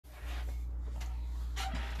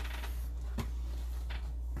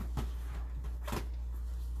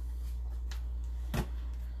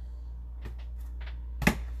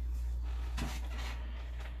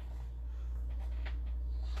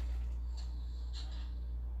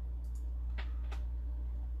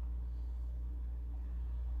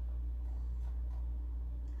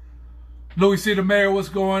Louie C. the MaYor, what's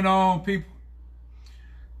going on, people?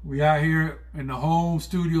 We out here in the home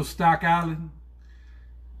studio, Stock Island,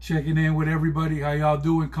 checking in with everybody. How y'all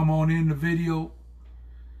doing? Come on in the video,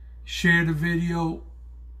 share the video,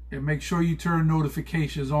 and make sure you turn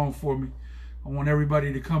notifications on for me. I want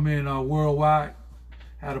everybody to come in worldwide.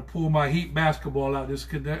 I had to pull my Heat basketball out. This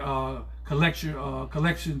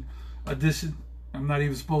collection edition. I'm not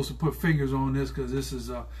even supposed to put fingers on this because this is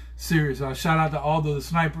serious. Shout out to Aldo the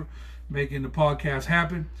Sniper making the podcast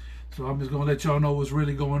happen. So I'm just going to let y'all know what's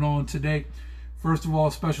really going on today. First of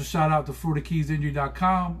all, special shout out to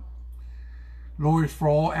FloridaKeysInjury.com. Lawyers for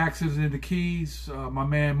all accidents in the Keys. My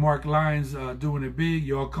man Mark Lyons doing it big.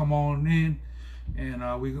 Y'all come on in, and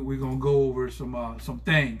we're going to go over some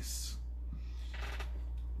things.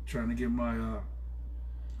 Trying to get my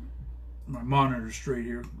my monitor straight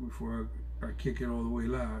here before I kick it all the way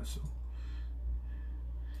live. So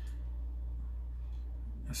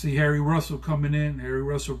I see Harry Russell coming in. Harry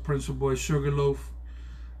Russell, Principal Boy Sugarloaf.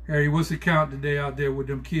 Harry, what's the count today out there with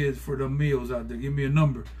them kids for them meals out there? Give me a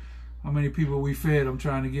number. How many people we fed? I'm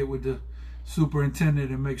trying to get with the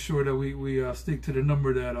superintendent and make sure that we stick to the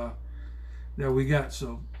number that we got.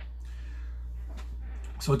 So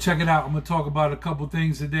check it out. I'm going to talk about a couple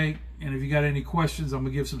things today. And if you got any questions, I'm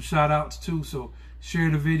going to give some shout outs too. So share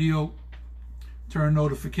the video, turn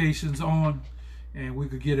notifications on, and we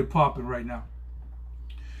could get it popping right now.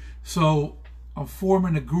 So I'm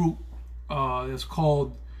forming a group that's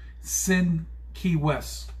called Sin Key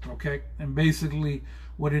West. Okay. And basically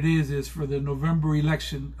what it is for the November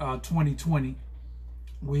election 2020,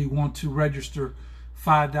 we want to register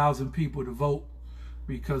 5,000 people to vote.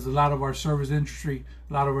 Because a lot of our service industry,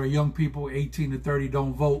 a lot of our young people, 18 to 30,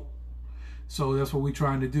 don't vote. So that's what we're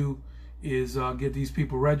trying to do is get these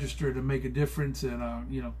people registered and make a difference.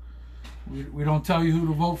 And, you know, we don't tell you who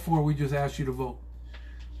to vote for. We just ask you to vote.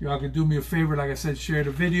 Y'all can do me a favor. Like I said, share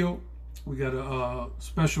the video. We got a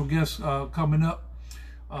special guest coming up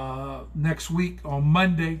next week on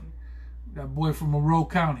Monday. That boy from Monroe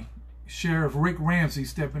County, Sheriff Rick Ramsey,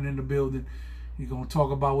 stepping in the building. He's going to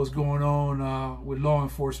talk about what's going on with law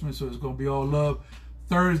enforcement, so it's going to be all love.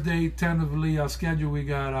 Thursday, tentatively, our schedule, we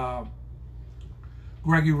got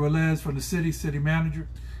Greggy Relez from the city manager.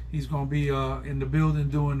 He's going to be in the building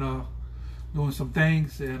doing some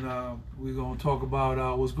things, and we're going to talk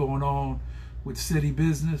about what's going on with city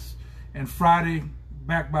business. And Friday,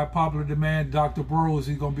 back by popular demand, Dr. Burrows,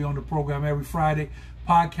 he's going to be on the program every Friday.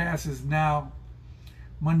 Podcast is now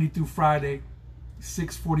Monday through Friday,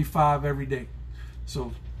 6:45 every day.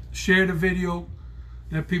 So share the video,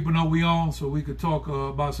 let people know we on so we could talk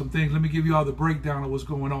about some things. Let me give you all the breakdown of what's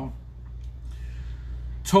going on.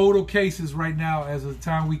 Total cases right now, as of the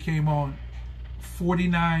time we came on,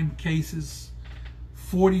 49 cases,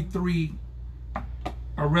 43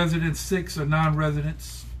 are residents, 6 are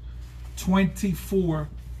non-residents, 24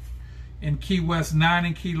 in Key West, 9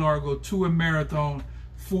 in Key Largo, 2 in Marathon,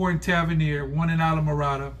 4 in Tavernier, 1 in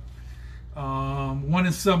Alamorada, 1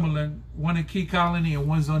 in Summerlin, 1 in Key Colony, and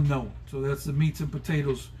 1's unknown. So that's the meats and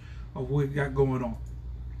potatoes of what we got going on.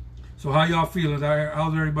 So how y'all feeling?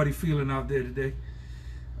 How's everybody feeling out there today?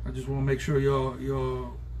 I just want to make sure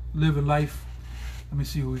y'all living life. Let me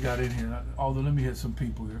see who we got in here. Although let me hit some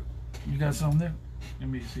people here. You got something there? Let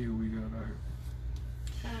me see who we got out here.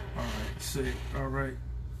 All right, say all right.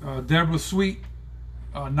 Deborah Sweet,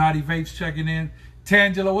 Naughty Vapes checking in.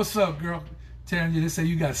 Tangela, what's up, girl? Tangela, they say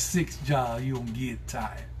you got 6 jobs, you don't get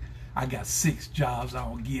tired. I got 6 jobs, I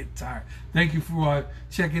don't get tired. Thank you for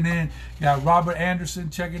checking in. Got Robert Anderson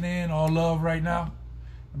checking in, all love right now.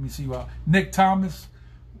 Let me see. Nick Thomas,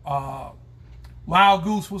 Wild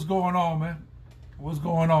Goose, what's going on, man? What's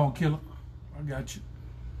going on, killer? I got you.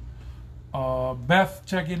 Beth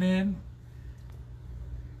checking in.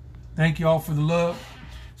 Thank you all for the love.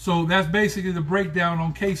 So that's basically the breakdown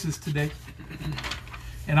on cases today.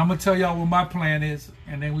 And I'm going to tell y'all what my plan is.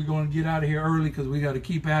 And then we're going to get out of here early because we got to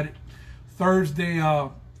keep at it. Thursday,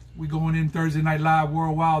 we're going in Thursday Night Live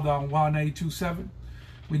Worldwide on Wild 92.7.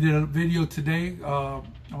 We did a video today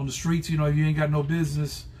on the streets. You know, if you ain't got no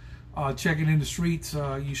business checking in the streets,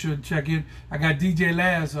 you should check in. I got DJ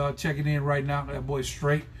Laz checking in right now. That boy's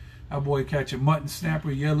straight. That boy catching mutton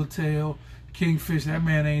snapper, yellowtail, kingfish. That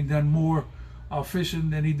man ain't done more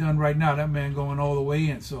fishing than he done right now. That man going all the way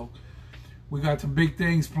in. So we got some big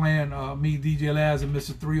things planned. Me, DJ Laz, and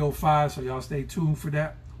Mr. 305. So y'all stay tuned for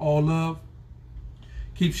that. All love.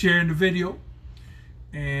 Keep sharing the video.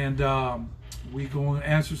 And we're going to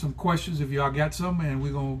answer some questions if y'all got some. And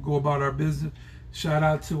we're going to go about our business. Shout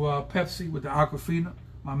out to Pepsi with the Aquafina.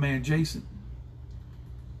 My man Jason.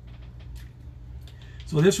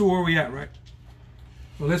 So this is where we at, right?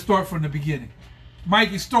 So let's start from the beginning.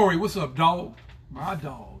 Mikey Story, what's up, dog? My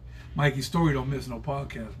dog. Mikey Story don't miss no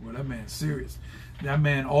podcast, boy. That man's serious. That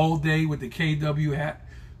man all day with the KW hat,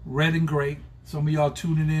 red and gray. Some of y'all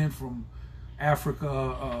tuning in from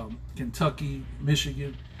Africa, Kentucky,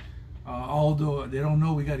 Michigan. Although they don't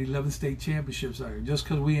know we got 11 state championships out here. Just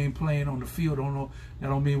because we ain't playing on the field, that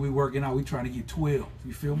don't mean we working out. We trying to get 12.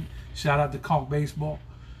 You feel me? Shout out to Conk Baseball.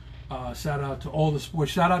 Shout out to all the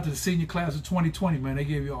sports. Shout out to the senior class of 2020, man. They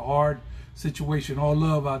gave you a hard situation. All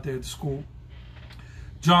love out there at the school.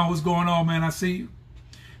 John, what's going on, man? I see you.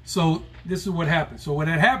 So this is what happened. So what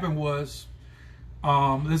had happened was,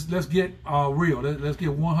 let's get real. Let's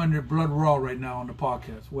get 100 blood raw right now on the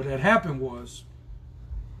podcast. What had happened was,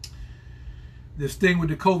 this thing with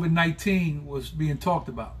the COVID-19 was being talked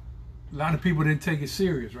about. A lot of people didn't take it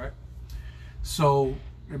serious, right? So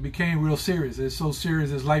it became real serious. It's so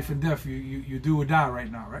serious as life and death. You do or die right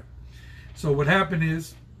now, right? So what happened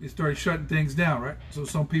is it started shutting things down, right? So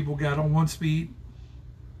some people got on one speed,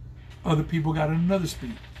 other people got on another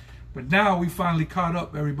speed. But now we finally caught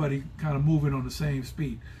up, everybody kind of moving on the same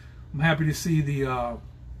speed. I'm happy to see the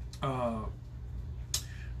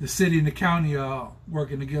city and the county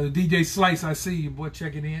working together. DJ Slice, I see you, boy,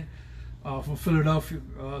 checking in from Philadelphia.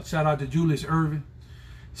 Shout out to Julius Irvin.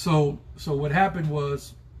 So what happened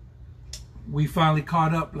was we finally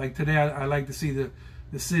caught up. Like today, I like to see the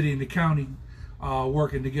city and the county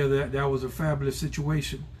working together. That was a fabulous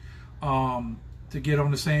situation to get on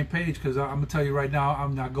the same page, because I'm going to tell you right now,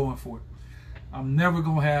 I'm not going for it. I'm never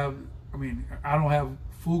going to have, I don't have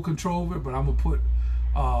full control over it, but I'm going to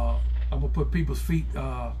put people's feet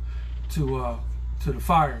to the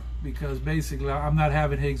fire, because basically I'm not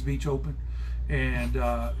having Higgs Beach open and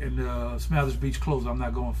Smathers Beach closed. I'm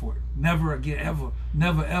not going for it. Never again, ever,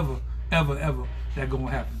 never, ever, ever, ever that going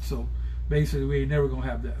to happen. So basically we ain't never going to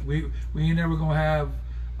have that. We ain't never going to have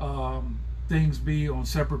things be on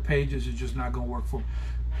separate pages. It's just not going to work for me.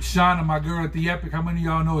 Shauna, my girl at the Epic, how many of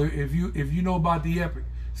y'all know, if you know about the Epic,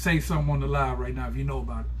 say something on the live right now if you know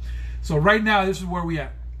about it. So right now, this is where we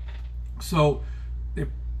at. So they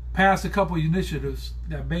passed a couple of initiatives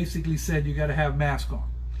that basically said you got to have mask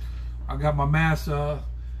on. I got my mask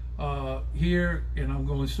here, and I'm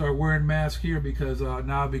going to start wearing masks here, because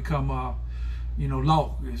now it become law.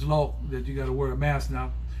 It's law that you got to wear a mask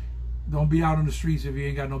now. Don't be out on the streets if you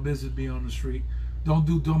ain't got no business being on the street. Don't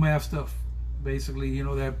do dumbass stuff. Basically,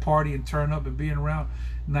 that party and turn up and being around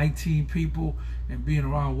 19 people and being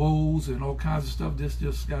around woes and all kinds of stuff. This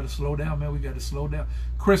just got to slow down, man. We got to slow down.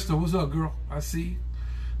 Krista, what's up, girl? I see you.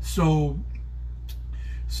 So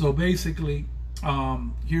basically,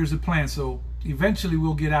 here's the plan. So eventually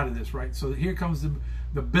we'll get out of this, right? So here comes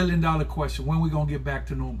the billion-dollar question. When are we going to get back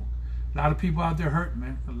to normal? A lot of people out there hurting,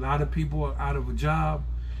 man. A lot of people are out of a job.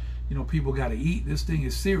 People got to eat. This thing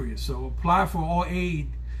is serious. So apply for all aid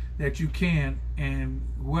that you can, and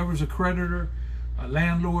whoever's a creditor, a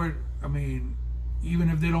landlord, even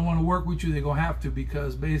if they don't want to work with you, they're gonna have to,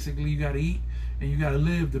 because basically you got to eat and you got to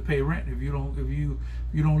live to pay rent. If you don't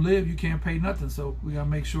live, you can't pay nothing. So we got to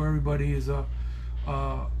make sure everybody is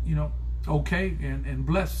okay and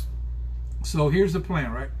blessed. So here's the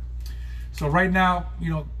plan, right? So right now,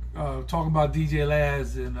 talking about DJ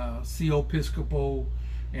Laz and CO Piscopo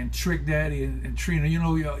and Trick Daddy and Trina,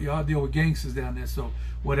 y'all deal with gangsters down there. So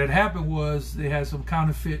what had happened was they had some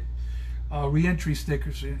counterfeit re-entry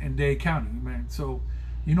stickers in Dade County, man. So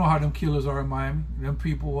you know how them killers are in Miami. Them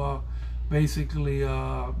people basically, they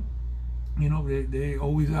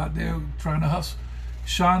always out there trying to hustle.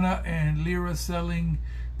 Shauna and Lyra selling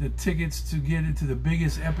the tickets to get into the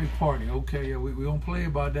biggest Epic party. Okay, yeah, we don't play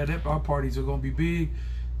about that. Our parties are gonna be big.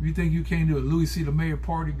 If you think you came to a Louie C. the Mayor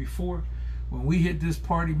party before, when we hit this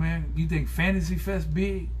party, man, you think Fantasy Fest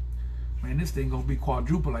big? Man, this thing gonna be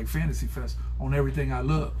quadruple like Fantasy Fest on everything I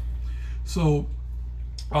love. So,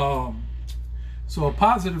 so a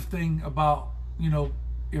positive thing about,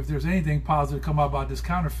 if there's anything positive come out about this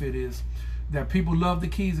counterfeit, is that people love the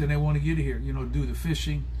keys and they want to get it here, do the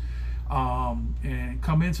fishing, and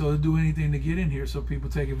come in. So they'll do anything to get in here. So people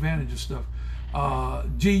take advantage of stuff.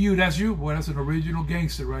 GU, that's you, boy. That's an original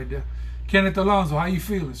gangster right there. Kenneth Alonso, how you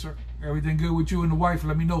feeling, sir? Everything good with you and the wife?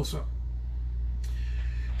 Let me know, sir.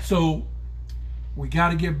 So we got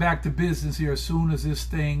to get back to business here as soon as this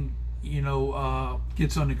thing,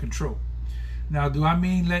 gets under control. Now, do I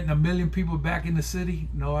mean letting 1 million people back in the city?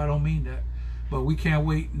 No, I don't mean that. But we can't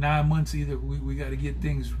wait 9 months either. We got to get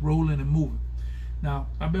things rolling and moving. Now,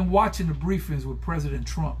 I've been watching the briefings with President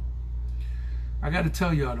Trump. I got to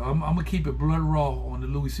tell y'all, though, I'm going to keep it blood raw on the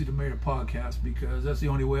Louie C. the Mayor podcast, because that's the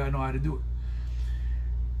only way I know how to do it.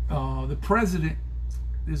 The president,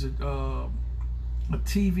 there's a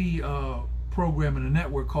TV program in the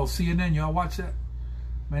network called CNN. Y'all watch that?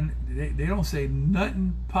 Man, they don't say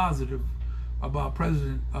nothing positive about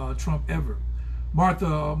President Trump ever.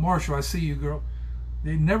 Martha Marshall, I see you, girl.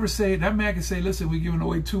 They never say, that man can say, listen, we're giving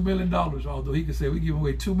away $2 million. Although he can say, we're giving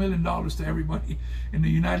away $2 million to everybody in the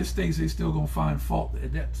United States. They still going to find fault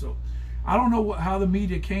at that. So I don't know how the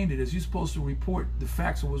media came to this. You're supposed to report the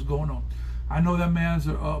facts of what's going on. I know that man's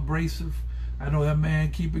abrasive. I know that man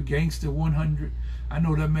keep it gangster 100. I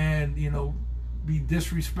know that man, you know, be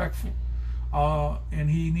disrespectful. And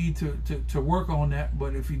he need to work on that.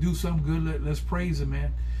 But if he do something good, let's praise him,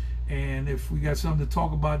 man. And if we got something to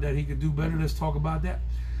talk about that he could do better, let's talk about that.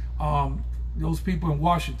 Those people in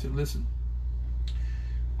Washington, listen,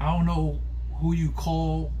 I don't know who you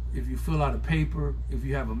call, if you fill out a paper, if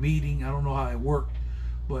you have a meeting, I don't know how it works,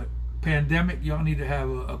 but pandemic, y'all need to have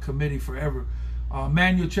a committee forever.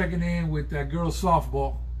 MaYor checking in with that girls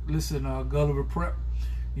softball. Listen, Gulliver Prep,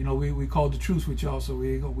 you know, we called the truce with y'all, so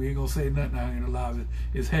we ain't gonna say nothing out here live.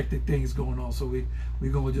 It's hectic things going on, so we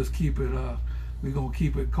gonna just keep it we're gonna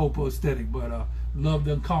keep it copacetic, but love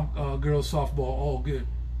them girls softball, all good.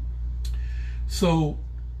 So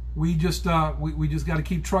we just got to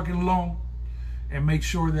keep trucking along and make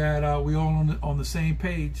sure that we all on the same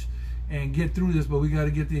page and get through this. But we got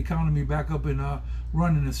to get the economy back up and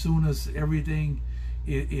running as soon as everything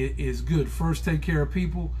is good. First, take care of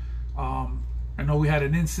people. I know we had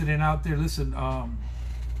an incident out there. Listen,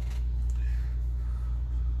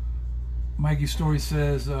 Mikey's story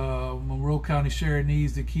says Monroe County Sheriff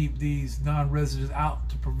needs to keep these non-residents out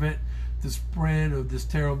to prevent the spread of this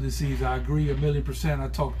terrible disease. I agree 1,000,000%. I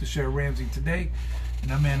talked to Sheriff Ramsey today,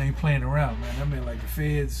 and that man ain't playing around, man. That man like the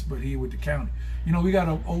feds, but he with the county. You know, we got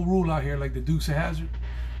an old rule out here like the Dukes of Hazzard.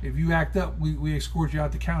 If you act up, we escort you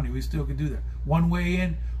out the county. We still can do that. One way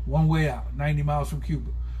in, one way out. 90 miles from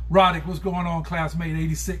Cuba. Roddick, what's going on, classmate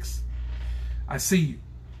 86? I see you.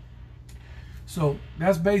 So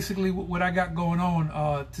that's basically what I got going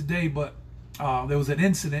on today. But there was an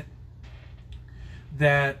incident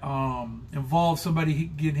that involved somebody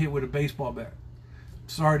getting hit with a baseball bat.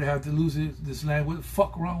 Sorry to have to lose this land. What the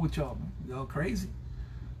fuck wrong with y'all, man? Y'all crazy?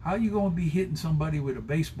 How you gonna be hitting somebody with a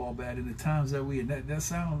baseball bat in the times that we in? That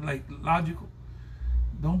sounds like logical.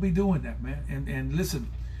 Don't be doing that, man. And listen,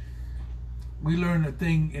 we learned a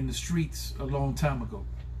thing in the streets a long time ago.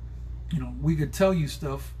 You know, we could tell you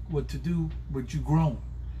stuff, what to do, but you grown.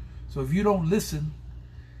 So if you don't listen,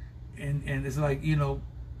 and it's like, you know,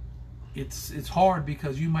 it's hard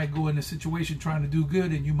because you might go in a situation trying to do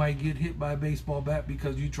good and you might get hit by a baseball bat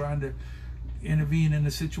because you're trying to intervene in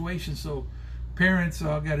the situation. So parents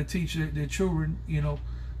got to teach their children, you know,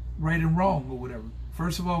 right and wrong or whatever.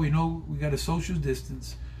 First of all, we know we got a social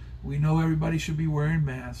distance. We know everybody should be wearing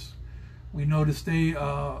masks. We know to stay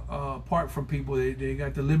apart from people. They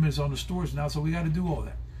got the limits on the stores now, so we got to do all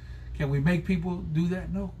that. Can we make people do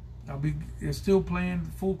that? No. They're still playing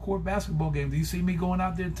full court basketball games. Do you see me going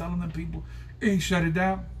out there and telling them people, hey, shut it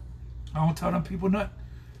down? I don't tell them people nothing.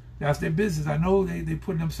 That's their business. I know they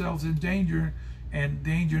putting themselves in danger and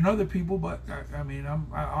endangering other people, but I mean,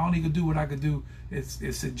 I only can do what I can do. It's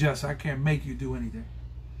suggest. I can't make you do anything.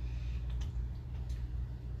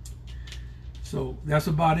 So that's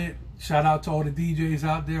about it. Shout out to all the DJs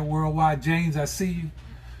out there worldwide. James, I see you.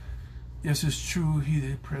 Yes, it's true. He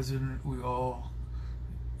the president. We all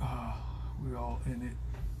in it.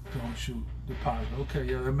 Don't shoot the pilot. Okay,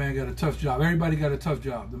 yeah, that man got a tough job. Everybody got a tough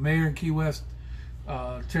job. The mayor in Key West,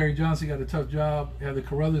 Terry Johnson got a tough job. Heather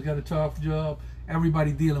Carruthers got a tough job.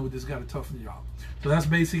 Everybody dealing with this got a tough job. So that's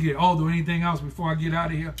basically it. Oh, do anything else before I get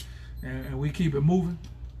out of here? And we keep it moving.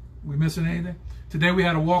 We missing anything? Today we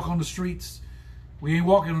had a walk on the streets. We ain't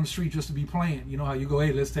walking on the street just to be playing. You know how you go,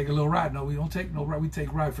 hey, let's take a little ride. No, we don't take no ride. We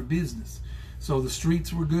take ride for business. So the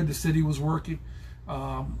streets were good. The city was working.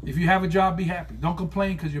 If you have a job, be happy. Don't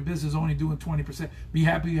complain because your business is only doing 20%. Be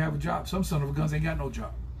happy you have a job. Some son of a guns ain't got no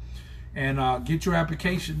job. And get your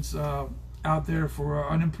applications out there for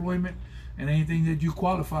unemployment and anything that you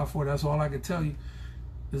qualify for. That's all I can tell you.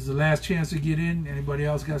 This is the last chance to get in. Anybody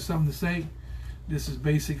else got something to say? This is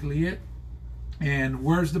basically it. And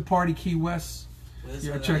where's the party, Key West?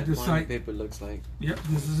 Yeah, check this site. Paper looks like. Yep,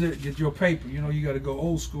 this is it. Get your paper. You know, you got to go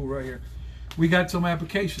old school right here. We got some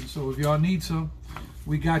applications, so if y'all need some,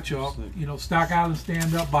 we got y'all. You know, Stock Island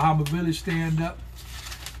stand up, Bahama Village stand up.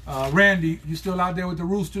 Randy, you still out there with the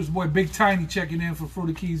Roosters? Boy, Big Tiny checking in for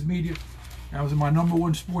Fruity Keys Media. That was my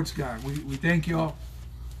 #1 sports guy. We thank y'all.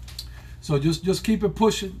 So just keep it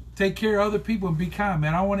pushing. Take care of other people and be kind,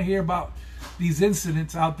 man. I want to hear about these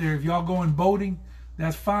incidents out there. If y'all going boating,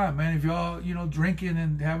 that's fine, man. If y'all, you know, drinking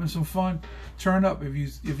and having some fun, turn up. If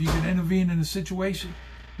you can intervene in the situation,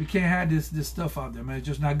 we can't have this stuff out there, man. It's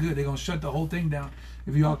just not good. They're gonna shut the whole thing down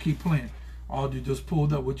if y'all keep playing. All you just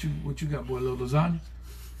pulled up. What you got, boy? A little lasagna?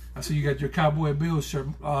 I see you got your Cowboy Bills shirt.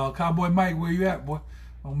 Cowboy Mike, where you at, boy?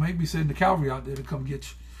 Don't make me send the cavalry out there to come get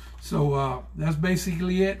you. So that's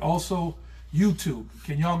basically it. Also, YouTube.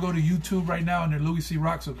 Can y'all go to YouTube right now and then Louie C.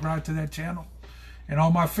 Rock, subscribe to that channel? And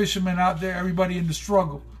all my fishermen out there, everybody in the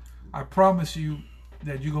struggle, I promise you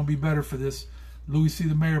that you're going to be better for this. Louie C.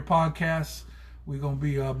 the MaYor podcast. We're going to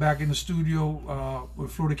be back in the studio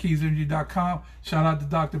with FloridaKeysEnergy.com. Shout out to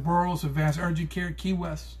Dr. Burrows, Advanced Urgent Care, Key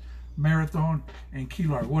West, Marathon, and Key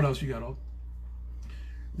Lark. What else you got, oh?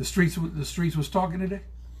 The streets was talking today?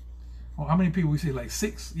 Oh, how many people we see? Like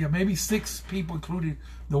 6? Yeah, maybe 6 people, including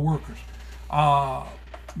the workers.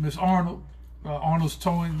 Miss Arnold, Arnold's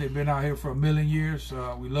Towing, they've been out here for 1,000,000 years.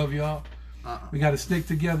 We love y'all. We got to stick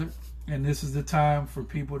together, and this is the time for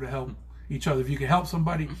people to help each other. If you can help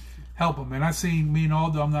somebody, help them. And I seen, me and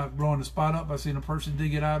Aldo, I'm not blowing the spot up, I seen a person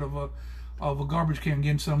dig it out of a garbage can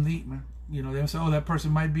getting something to eat, man. You know, they say, oh, that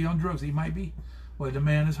person might be on drugs. He might be. But the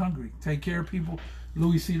man is hungry. Take care of people.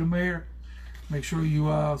 Louie C. the MaYor. Make sure you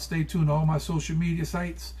stay tuned to all my social media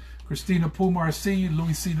sites. Christina Pumar, I see you.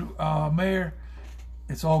 Louie C. the MaYor.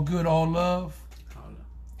 It's all good, all love. Holla.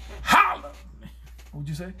 Holla! What'd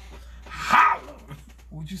you say? Holla!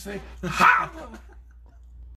 What'd you say? Holla!